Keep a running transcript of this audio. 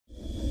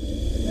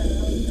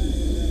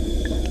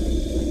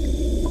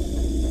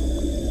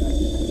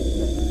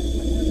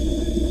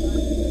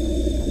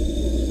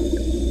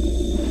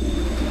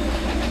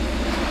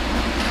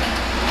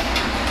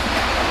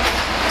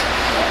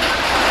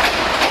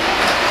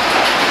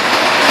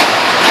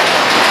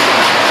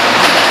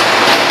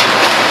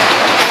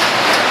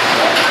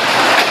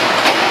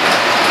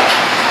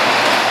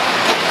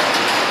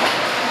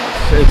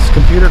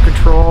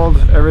controlled.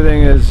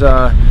 Everything is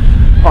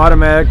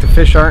automatic. The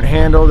fish aren't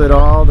handled at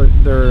all.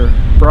 They're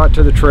brought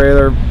to the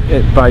trailer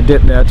by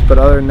dip nets, but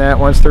other than that,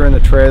 once they're in the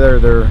trailer,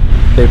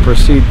 they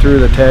proceed through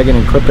the tagging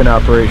and clipping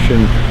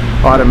operation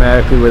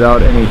automatically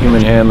without any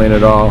human handling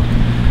at all.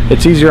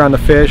 It's easier on the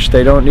fish.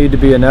 They don't need to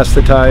be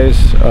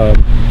anesthetized,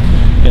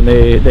 and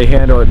they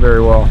handle it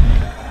very well.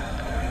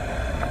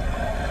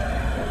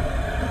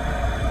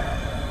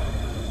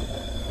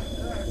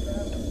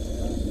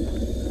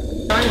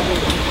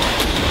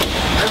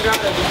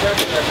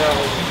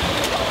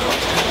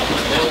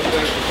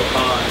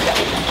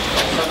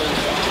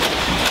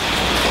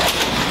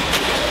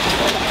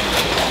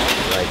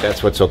 Right,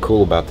 that's what's so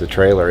cool about the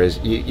trailer is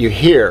you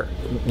hear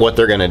what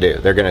they're going to do.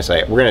 They're going to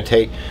say, we're going to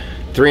take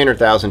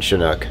 300,000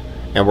 Chinook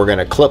and we're going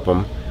to clip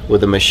them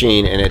with a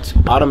machine, and it's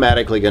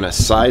automatically going to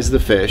size the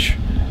fish,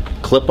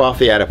 clip off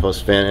the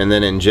adipose fin, and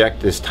then inject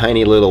this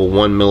tiny little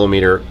 1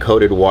 millimeter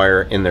coated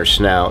wire in their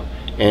snout.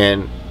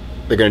 And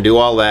they're going to do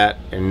all that,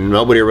 and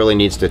nobody really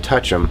needs to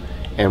touch them,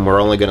 and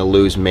we're only going to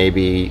lose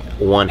maybe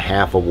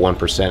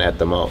 0.5% at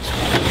the most.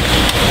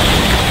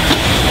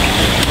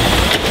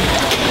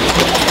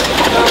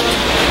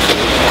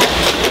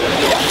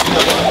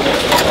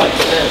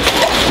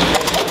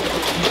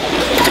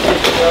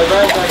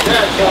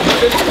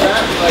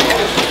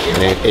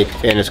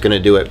 And it's going to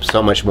do it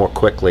so much more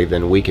quickly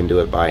than we can do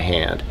it by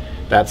hand.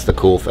 That's the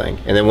cool thing.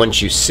 And then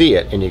once you see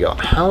it and you go,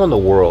 how in the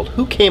world,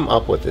 who came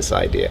up with this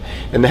idea?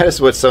 And that is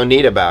what's so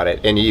neat about it.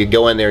 And you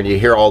go in there and you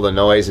hear all the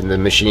noise and the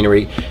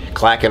machinery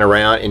clacking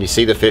around, and you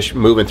see the fish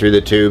moving through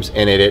the tubes,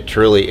 and it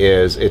truly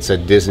is, it's a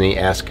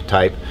Disney-esque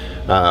type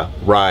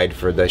ride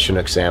for the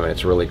Chinook salmon.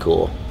 It's really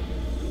cool.